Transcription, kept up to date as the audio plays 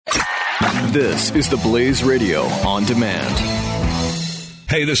This is the Blaze Radio on demand.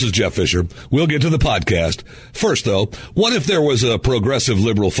 Hey, this is Jeff Fisher. We'll get to the podcast. First, though, what if there was a progressive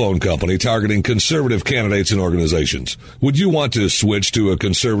liberal phone company targeting conservative candidates and organizations? Would you want to switch to a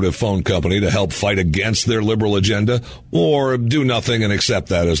conservative phone company to help fight against their liberal agenda, or do nothing and accept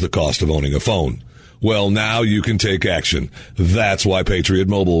that as the cost of owning a phone? Well, now you can take action. That's why Patriot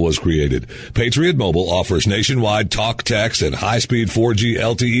Mobile was created. Patriot Mobile offers nationwide talk, text, and high-speed 4G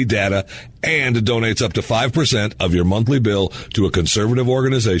LTE data and donates up to 5% of your monthly bill to a conservative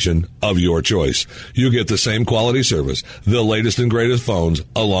organization of your choice. You get the same quality service, the latest and greatest phones,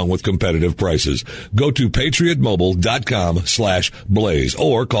 along with competitive prices. Go to patriotmobile.com/blaze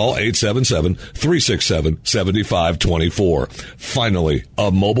or call 877-367-7524. Finally, a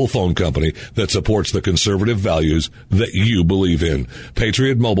mobile phone company that supports the conservative values that you believe in.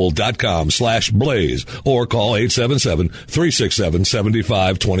 patriotmobile.com/blaze or call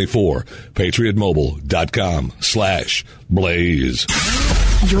 877-367-7524. patriotmobile.com/blaze.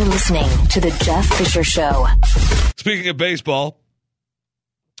 You're listening to the Jeff Fisher Show. Speaking of baseball,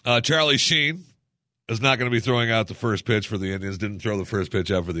 Charlie Sheen is not going to be throwing out the first pitch for the Indians. Didn't throw the first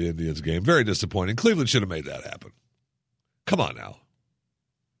pitch out for the Indians game. Very disappointing. Cleveland should have made that happen. Come on now.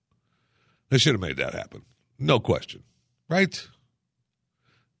 They should have made that happen. No question. Right?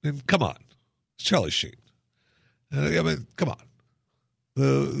 I mean, come on. It's Charlie Sheen. I mean, come on.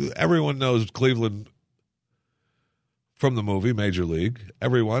 Everyone knows Cleveland from the movie Major League.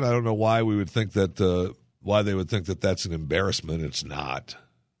 Everyone. I don't know why we would think that. Why they would think that that's an embarrassment. It's not.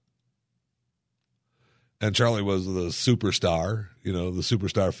 And Charlie was the superstar. You know, the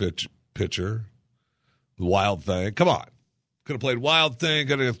superstar pitcher. The Wild Thing. Come on. Could have played Wild Thing.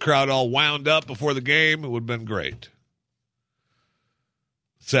 Could have the crowd all wound up before the game. It would have been great.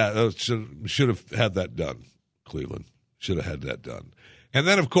 Sad. Should have had that done. Cleveland should have had that done. And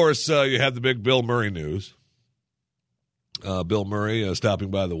then, of course, you had the big Bill Murray news. Bill Murray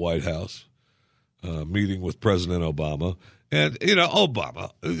stopping by the White House, meeting with President Obama. And, you know,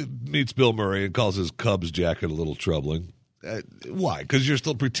 Obama meets Bill Murray and calls his Cubs jacket a little troubling. Why? Because you're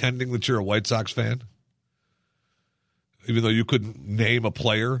still pretending that you're a White Sox fan? Even though you couldn't name a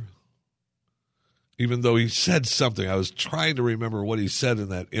player? Even though he said something. I was trying to remember what he said in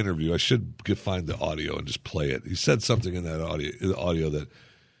that interview. I should find the audio and just play it. He said something in that audio that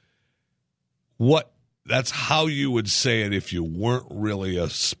that's how you would say it if you weren't really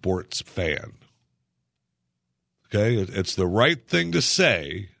a sports fan. Okay? It's the right thing to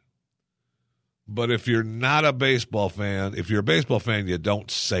say, but if you're not a baseball fan, if you're a baseball fan, you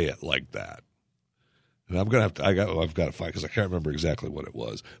don't say it like that. And I've got to find, because I can't remember exactly what it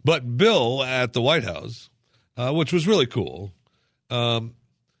was. But Bill at the White House, which was really cool, you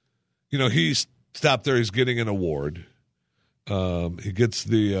know, he stopped there. He's getting an award. He gets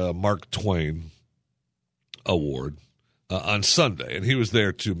the Mark Twain Award on Sunday, and he was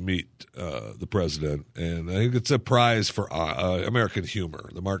there to meet the president. And he gets a prize for American humor,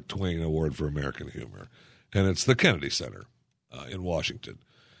 the Mark Twain Award for American humor, and it's the Kennedy Center in Washington.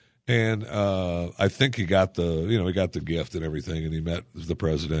 And I think he got the gift and everything, and he met the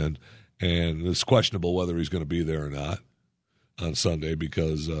president. And it's questionable whether he's going to be there or not on Sunday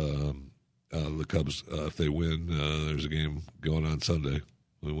because the Cubs, if they win, there's a game going on Sunday.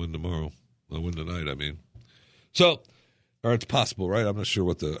 They win tomorrow. They win tonight, I mean. So, or it's possible, right? I'm not sure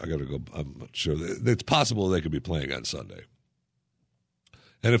I got to go. I'm not sure. It's possible they could be playing on Sunday.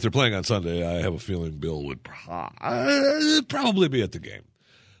 And if they're playing on Sunday, I have a feeling Bill would probably be at the game.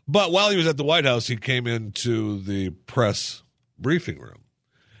 But while he was at the White House, he came into the press briefing room.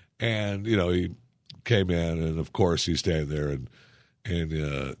 And, you know, he came in, and, of course, he's standing there, and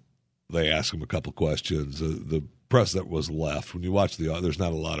they asked him a couple questions. The press that was left, when you watch there's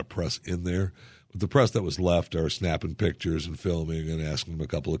not a lot of press in there, but the press that was left are snapping pictures and filming and asking him a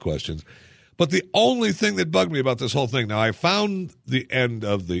couple of questions. But the only thing that bugged me about this whole thing, now I found the end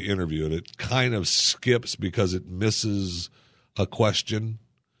of the interview, and it kind of skips because it misses a question.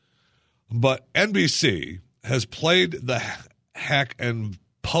 But NBC has played the heck and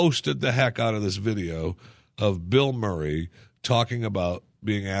posted the heck out of this video of Bill Murray talking about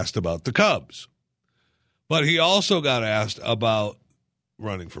being asked about the Cubs. But he also got asked about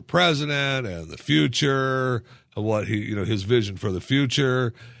running for president and the future, what his vision for the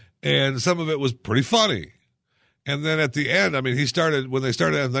future. And some of it was pretty funny. And then at the end, I mean, and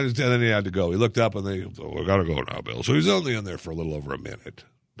then he had to go. He looked up and we got to go now, Bill. So he's only in there for a little over a minute.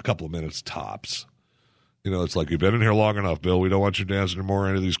 A couple of minutes tops. You know, it's like, you've been in here long enough, Bill. We don't want you to answer more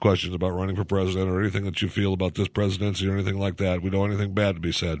any of these questions about running for president or anything that you feel about this presidency or anything like that. We don't want anything bad to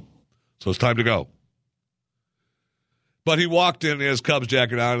be said. So it's time to go. But he walked in his Cubs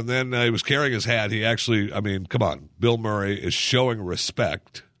jacket on, and then he was carrying his hat. He actually, I mean, come on. Bill Murray is showing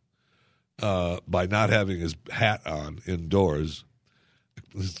respect by not having his hat on indoors.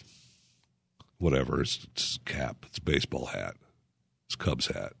 Whatever. It's cap. It's a baseball hat. It's a Cubs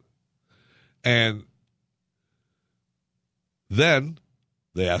hat. And then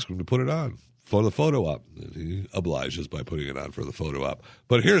they ask him to put it on for the photo op. And he obliges by putting it on for the photo op.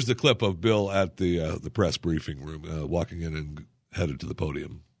 But here's the clip of Bill at the press briefing room, walking in and headed to the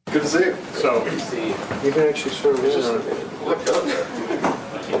podium. Good to see you. So, You can actually sort of look up.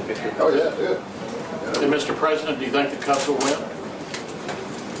 Oh, yeah. and Mr. President, do you think the Cubs will win?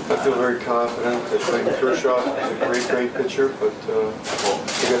 I feel very confident. I think Kershaw is a great pitcher, but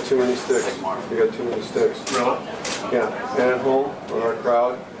they got too many sticks. Really? Yeah, and at home with our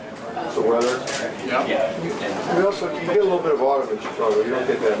crowd, the weather. Yeah. We also you get a little bit of autumn in Chicago. You don't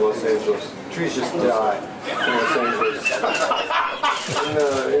get that in Los Angeles. Trees just die in Los Angeles.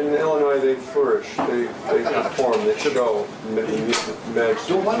 In Illinois, they flourish. They perform. They show the magic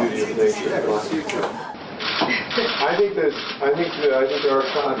beauty of nature. I think our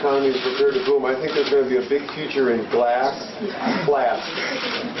economy is prepared to boom. I think there's going to be a big future in glass flasks.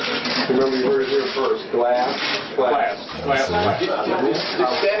 Remember, you heard it here first. Glass.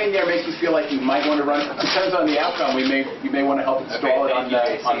 Standing there makes you feel like you might want to run. Depends on the outcome. You may want to help install it on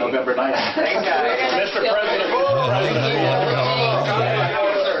November 9th. Thanks, guys. Mr. President.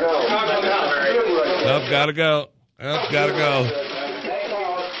 Nope, gotta go. Nope, gotta go.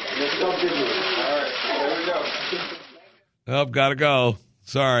 Nope, gotta go.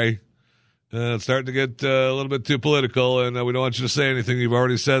 Sorry. It's starting to get a little bit too political, and we don't want you to say anything. You've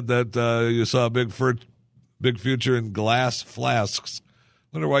already said that you saw a big future in glass flasks.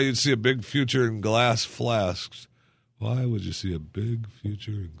 Wonder why you'd see a big future in glass flasks. Why would you see a big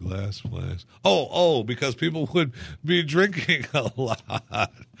future in glass flasks? Oh, because people would be drinking a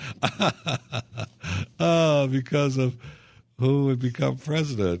lot. Oh, because of who would become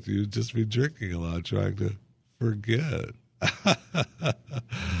president. You'd just be drinking a lot, trying to forget.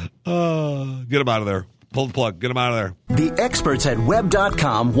 Get him out of there. Pull the plug. Get him out of there. The experts at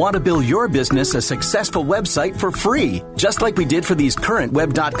Web.com want to build your business a successful website for free, just like we did for these current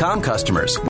Web.com customers.